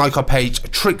page. Go and like our page,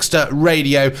 Trickster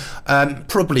Radio.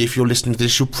 Probably if you're listening to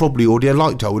this, you'll probably already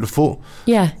liked it, I would have thought.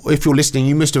 Yeah. If you're listening,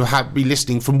 you must have been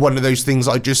listening from one of those things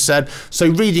I just said. So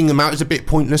reading them out is a bit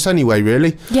pointless anyway,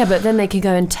 really. Yeah, but then they can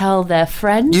go and tell their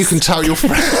friends. You can tell your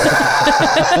friends.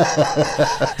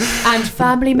 And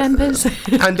family members.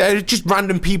 And just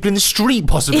random people in the street,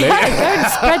 possibly. Yeah, go and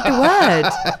spread the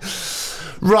word.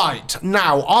 Right,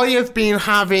 now, I have been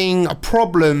having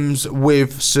problems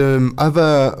with some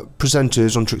other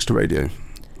presenters on Trickster Radio.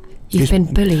 You've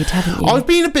been bullied, haven't you? I've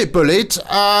been a bit bullied.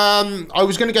 I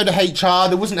was going to go to HR.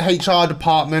 There wasn't a HR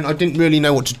department. I didn't really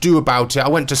know what to do about it. I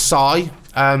went to Sai.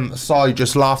 Sai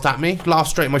just laughed at me, laughed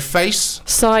straight in my face.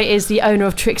 Sai is the owner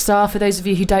of Trickstar. For those of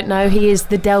you who don't know, he is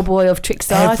the Del Boy of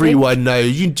Trickstar. Everyone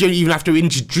knows. You don't even have to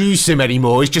introduce him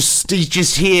anymore. He's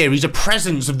just here. He's a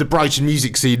presence of the Brighton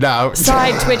music scene now.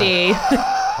 Sai Twiddy.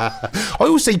 I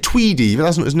always say Tweedy, but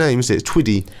that's not his name, is it? It's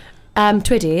Twiddy.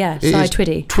 Twiddy, yeah. Sai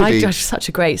Twiddy. That's such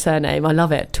a great surname. I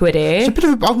love it. Twiddy. It's a bit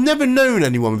of I've never known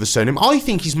anyone with a surname. I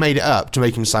think he's made it up to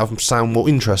make himself sound more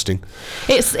interesting.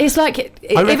 It's like,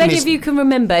 if any of you can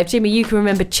remember, if Jimmy, you can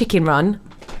remember Chicken Run.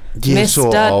 Yeah, Mr.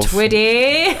 sort of.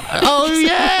 Twiddy. Oh,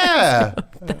 yeah.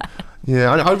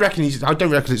 Yeah, I reckon I don't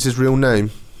reckon it's his real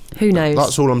name. Who knows?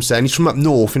 That's all I'm saying. He's from up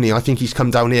north, isn't he? I think he's come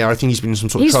down here. I think he's been in some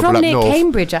sort of He's trouble up north. He's from near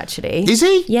Cambridge, actually. Is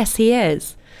he? Yes, he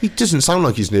is. He doesn't sound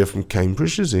like he's near from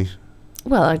Cambridge, does he?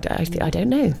 Well, I don't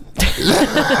know.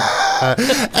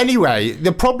 Anyway,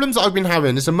 the problems I've been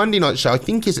having, it's a Monday night show, I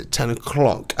think it's at 10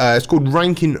 o'clock. It's called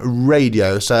Rankin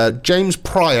Radio. It's James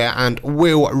Pryor and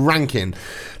Will Rankin.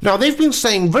 Now, they've been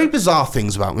saying very bizarre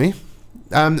things about me.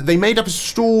 They made up a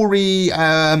story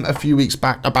a few weeks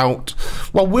back about...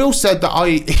 Well, Will said that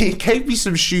he gave me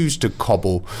some shoes to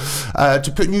cobble,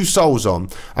 to put new soles on.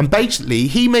 And basically,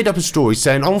 he made up a story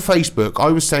saying on Facebook,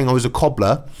 I was saying I was a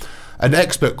cobbler, an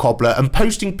expert cobbler, and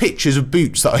posting pictures of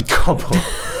boots that I'd cobble.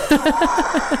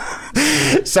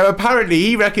 So apparently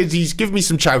he reckons he's given me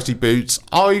some Chelsea boots.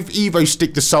 I've Evo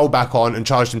sticked the sole back on and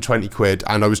charged him 20 quid,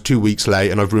 and I was 2 weeks late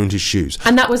and I've ruined his shoes.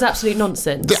 And that was absolute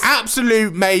nonsense. The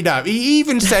absolute made up. He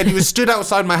even said he was stood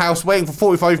outside my house waiting for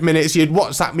 45 minutes. He had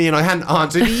WhatsApped me and I hadn't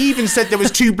answered. He even said there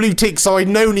was 2 blue ticks, so I'd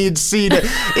known he had seen it.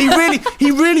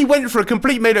 He really went for a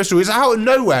complete made up story. It's out of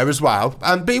nowhere as well,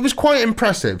 but it was quite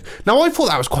impressive. Now I thought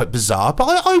that was quite bizarre, but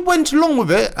I went along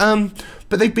with it.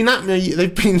 But they've been at me.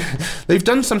 They've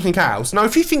done something else. Now,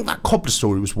 if you think that cobbler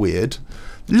story was weird,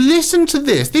 listen to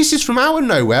this. This is from out of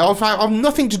nowhere. I've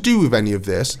nothing to do with any of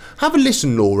this. Have a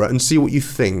listen, Laura, and see what you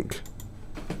think.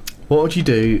 What would you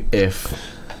do if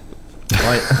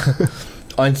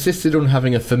I insisted on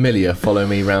having a familiar follow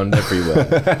me around everywhere,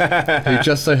 who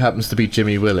just so happens to be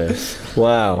Jimmy Willis?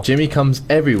 Wow. Jimmy comes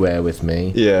everywhere with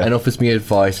me, yeah, and offers me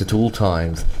advice at all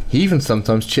times. He even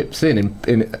sometimes chips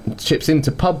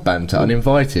into pub banter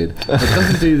uninvited, but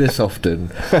doesn't do this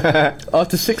often.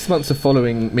 After 6 months of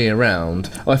following me around,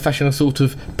 I fashion a sort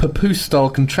of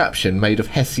papoose-style contraption made of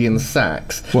Hessian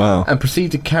sacks, wow, and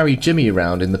proceed to carry Jimmy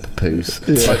around in the papoose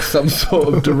like some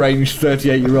sort of deranged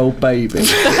 38-year-old baby.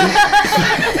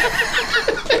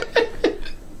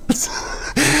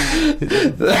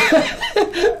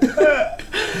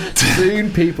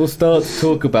 Soon people start to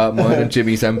talk about mine and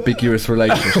Jimmy's ambiguous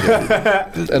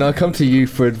relationship, and I come to you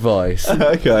for advice.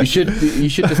 Okay. You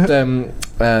should just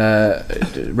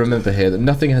remember here that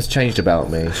nothing has changed about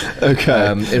me.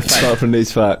 Okay. In fact, apart from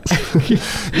these facts.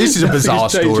 This is a bizarre nothing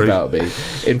has changed story about me.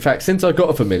 In fact, since I got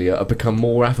a familiar, I've become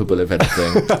more affable, if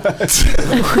anything.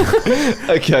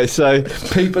 Okay, so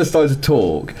people are starting to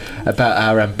talk about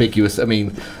our ambiguous. I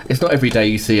mean, it's not every day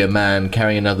you see a man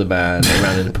carrying another man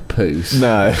around in a papoose.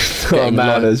 No, it's not a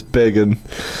man as big and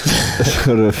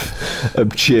sort of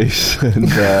obtuse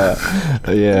and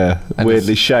and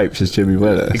weirdly shaped as Jimmy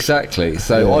Willis. Exactly.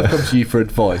 So I've come to you for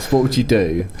advice. What would you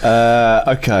do?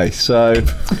 Okay, so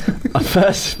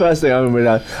first thing I want to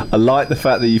know, I like the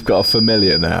fact that you've got a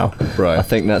familiar now. Right. I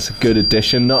think that's a good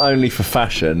addition, not only for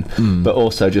fashion, but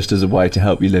also just as a way to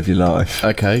help you live your life.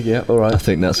 Okay, yeah, all right. I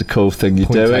think that's a cool thing you're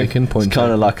doing. It's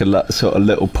kind of like a sort of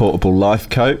little portable life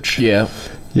coach. Yeah.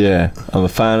 Yeah, I'm a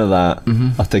fan of that.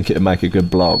 I think it'd make a good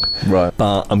blog. Right.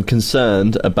 But I'm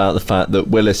concerned about the fact that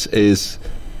Willis is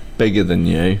bigger than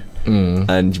you.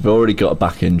 and you've already got a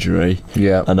back injury.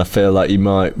 Yeah. And I feel like you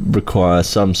might require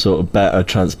some sort of better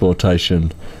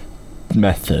transportation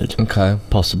method. Okay.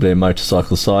 Possibly a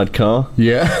motorcycle sidecar.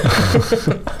 Yeah.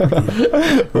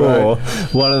 Or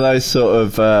one of those sort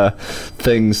of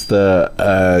things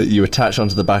that you attach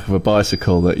onto the back of a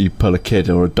bicycle that you pull a kid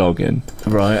or a dog in.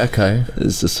 Right, okay.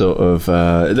 It's a sort of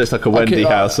it looks like a Wendy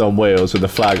house on wheels with a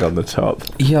flag on the top.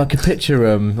 Yeah, I could picture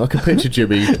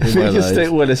Jimmy in If one you of can those.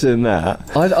 stick Willis in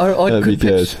that. I be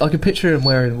good. I could picture him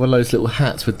wearing one of those little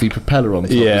hats with the propeller on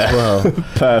top Yeah. as well.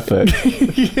 Perfect.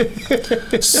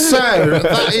 So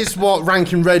that is what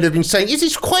Rankin Road have been saying.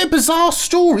 It's quite a bizarre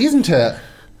story, isn't it?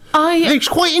 It's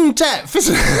quite in depth,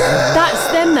 isn't it?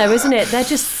 That's them though, isn't it? They're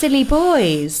just silly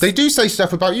boys. They do say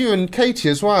stuff about you and Katie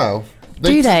as well.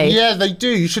 Do they? Yeah, they do.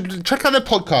 You should check out their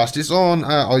podcast. It's on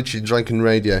iTunes, Rankin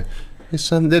Radio. It's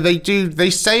they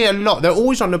say a lot. They're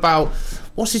always on about,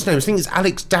 what's his name? I think it's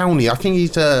Alex Downey. I think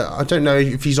he's I don't know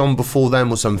if he's on before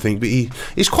them or something, but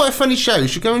it's quite a funny show. You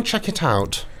should go and check it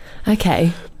out.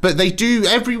 Okay. But they do,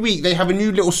 every week they have a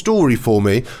new little story for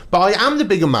me. But I am the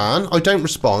bigger man. I don't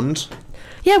respond.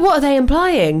 Yeah, what are they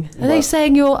implying? Are they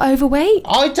saying you're overweight?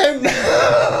 I don't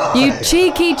know. You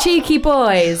cheeky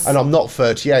boys. And I'm not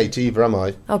 38 either, am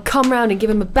I? Oh, come round and give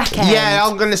him a backhand. Yeah,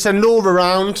 I'm going to send Laura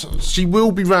round. She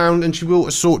will be round and she will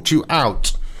sort you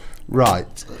out.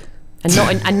 Right.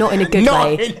 And not in a good Not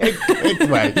way. in a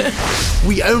good way.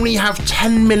 We only have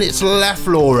 10 minutes left,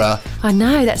 Laura. I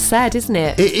know, that's sad, isn't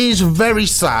it? It is very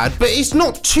sad, but it's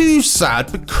not too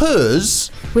sad because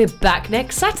We're back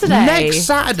next Saturday. next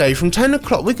Saturday from 10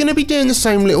 o'clock we're going to be doing the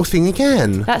same little thing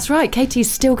again. That's right, Katie's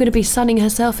still going to be sunning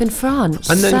herself in France.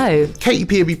 And then so Katie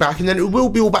P will be back and then it will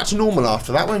be all back to normal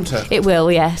after that, won't it? it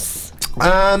will, yes.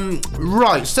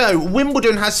 Right, so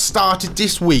Wimbledon has started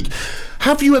this week.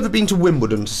 Have you ever been to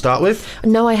Wimbledon to start with?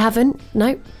 No, I haven't.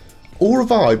 No. Or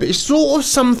have I? But it's sort of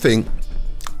something.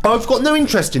 I've got no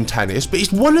interest in tennis, but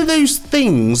it's one of those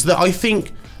things that I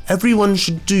think everyone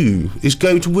should do, is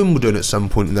go to Wimbledon at some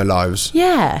point in their lives.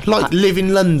 Yeah. Like live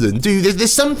in London.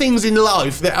 There's some things in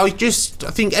life that I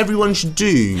think everyone should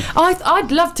do.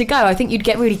 I'd love to go. I think you'd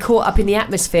get really caught up in the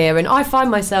atmosphere, and I find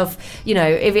myself,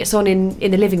 if it's on in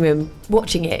the living room,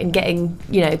 watching it and getting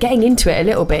into it a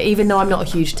little bit, even though I'm not a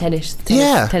huge tennis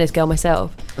girl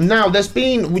myself. Now,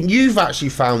 you've actually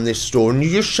found this store, and you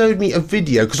just showed me a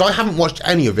video, because I haven't watched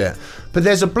any of it, but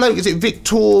there's a bloke, is it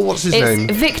Victor, what's his name?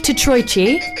 It's Victor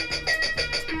Troicki.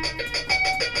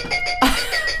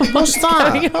 What's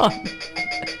that? Going on?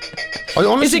 I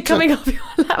honestly Is it coming off your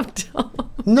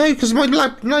laptop? No, because my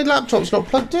laptop's not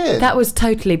plugged in. That was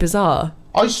totally bizarre.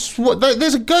 I swear,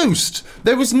 there's a ghost.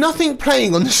 There was nothing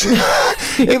playing on the show.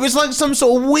 It was like some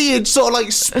sort of weird, sort of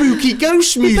like spooky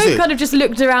ghost We music. both kind of just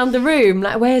looked around the room,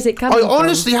 like, where's it coming I from?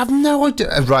 honestly have no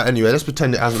idea. Right, anyway, let's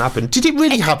pretend it hasn't happened. Did it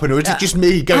really happen, or is it just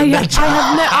me I going mental?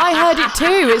 heard it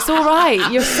too. It's all right.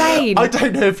 You're sane. I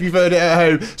don't know if you've heard it at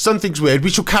home. Something's weird. We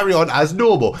shall carry on as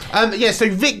normal. So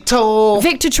Victor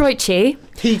Troicki.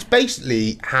 He's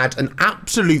basically had an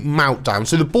absolute meltdown.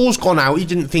 So the ball's gone out. He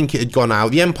didn't think it had gone out.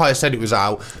 The umpire said it was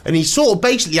out. And he sort of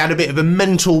basically had a bit of a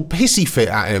mental pissy fit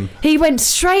at him. He went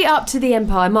straight up to the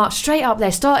umpire, marched straight up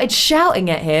there, started shouting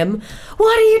at him,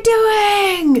 "What are you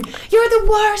doing? You're the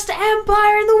worst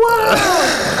umpire in the world!"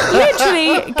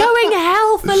 Literally going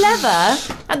hell for leather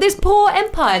at this poor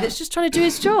umpire that's just trying to do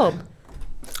his job.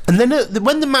 And then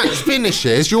when the match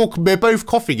finishes, we're both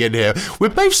coughing in here. We're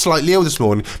both slightly ill this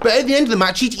morning. But at the end of the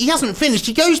match, he hasn't finished.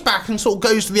 He goes back and sort of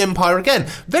goes to the umpire again.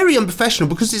 Very unprofessional,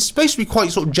 because it's supposed to be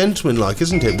quite sort of gentlemanlike,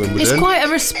 isn't it, Wimbledon? It's quite a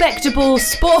respectable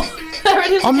sport. There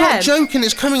it is I'm again. not joking,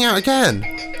 it's coming out again.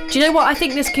 Do you know what I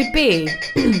think this could be?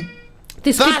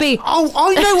 This could be... Oh,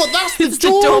 I know what, that's the It's the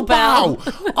doorbell.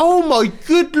 doorbell. Oh my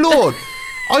good lord.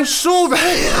 I saw that.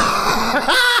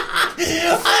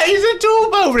 It's a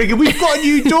doorbell ring, and we've got a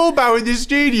new doorbell in the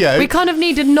studio. We kind of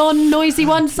need a non-noisy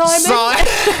one, Simon.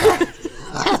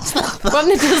 One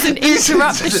that doesn't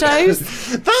interrupt the shows.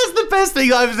 That's the best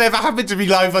thing I've ever happened to me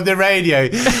live on the radio.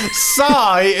 Si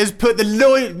has put the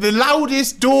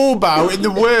loudest doorbell in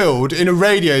the world in a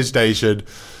radio station.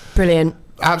 Brilliant.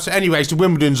 Absolutely. Anyway, so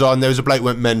Wimbledon's on. There was a bloke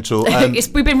went mental.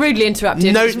 We've been rudely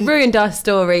interrupted. No- It's ruined our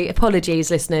story.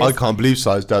 Apologies, listeners. I can't believe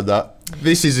Si's done that.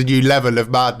 This is a new level of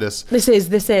madness. This is.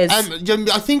 I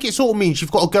think it sort of means you've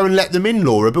got to go and let them in,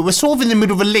 Laura, but we're sort of in the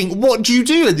middle of a link. What do you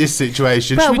do in this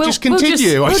situation? Should we just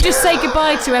continue? We'll just say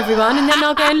goodbye to everyone and then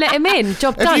I'll go and let him in.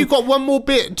 Job done. Have you got one more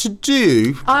bit to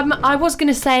do? I was going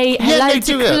to say hello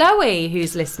to Chloe,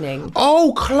 who's listening.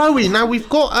 Oh, Chloe. Now we've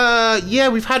got,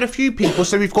 we've had a few people.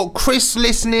 So we've got Chris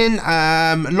listening.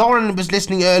 Lauren was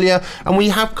listening earlier, and we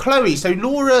have Chloe. So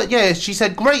Laura, she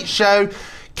said, great show.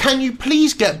 Can you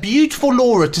please get beautiful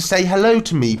Laura to say hello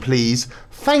to me, please?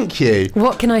 Thank you.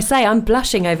 What can I say? I'm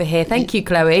blushing over here. Thank you,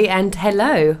 Chloe, and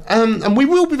hello. And we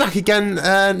will be back again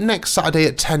next Saturday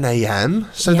at 10 a.m.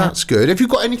 So that's good. Have you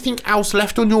got anything else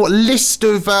left on your list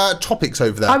of topics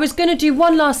over there? I was going to do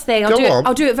one last thing.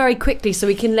 I'll do it very quickly so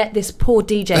we can let this poor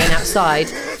DJ in outside.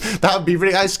 That would be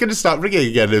really... It's going to start ringing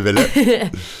again in a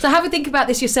minute. So have a think about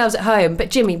this yourselves at home.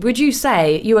 But Jimmy, would you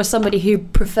say you are somebody who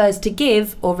prefers to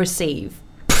give or receive?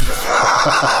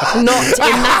 Not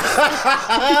in that.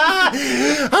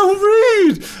 How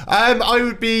rude! I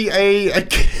would be a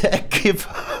giver.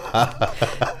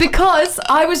 Because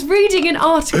I was reading an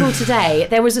article today.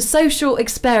 There was a social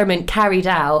experiment carried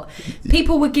out.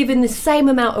 People were given the same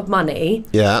amount of money.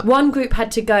 Yeah. One group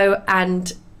had to go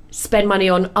and spend money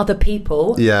on other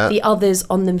people. Yeah. The others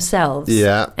on themselves.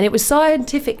 Yeah. And it was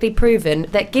scientifically proven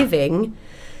that giving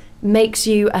makes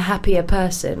you a happier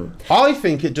person. I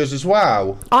think it does as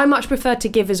well. I much prefer to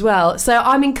give as well. So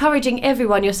I'm encouraging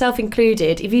everyone, yourself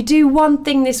included, if you do one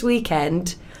thing this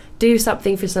weekend, do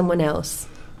something for someone else.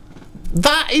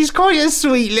 That is quite a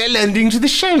sweet little ending to the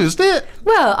show, isn't it?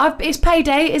 Well, it's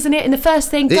payday, isn't it? And the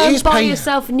first thing, go and buy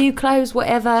yourself new clothes,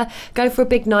 whatever, go for a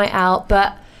big night out,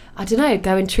 but I don't know,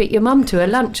 go and treat your mum to a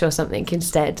lunch or something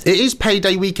instead. It is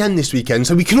payday weekend this weekend,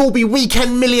 so we can all be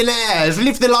weekend millionaires,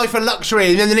 live the life of luxury,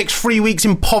 and then the next 3 weeks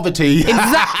in poverty.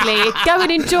 Exactly. Go and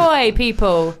enjoy,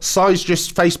 people. Si's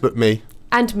just Facebooked me.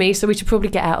 And me, so we should probably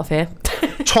get out of here.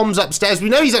 Tom's upstairs. We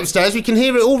know he's upstairs. We can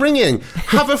hear it all ringing.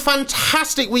 Have a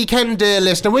fantastic weekend, dear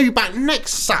listener. We'll be back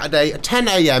next Saturday at 10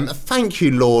 a.m. Thank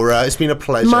you, Laura. It's been a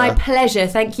pleasure. My pleasure.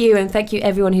 Thank you, and thank you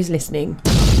everyone who's listening.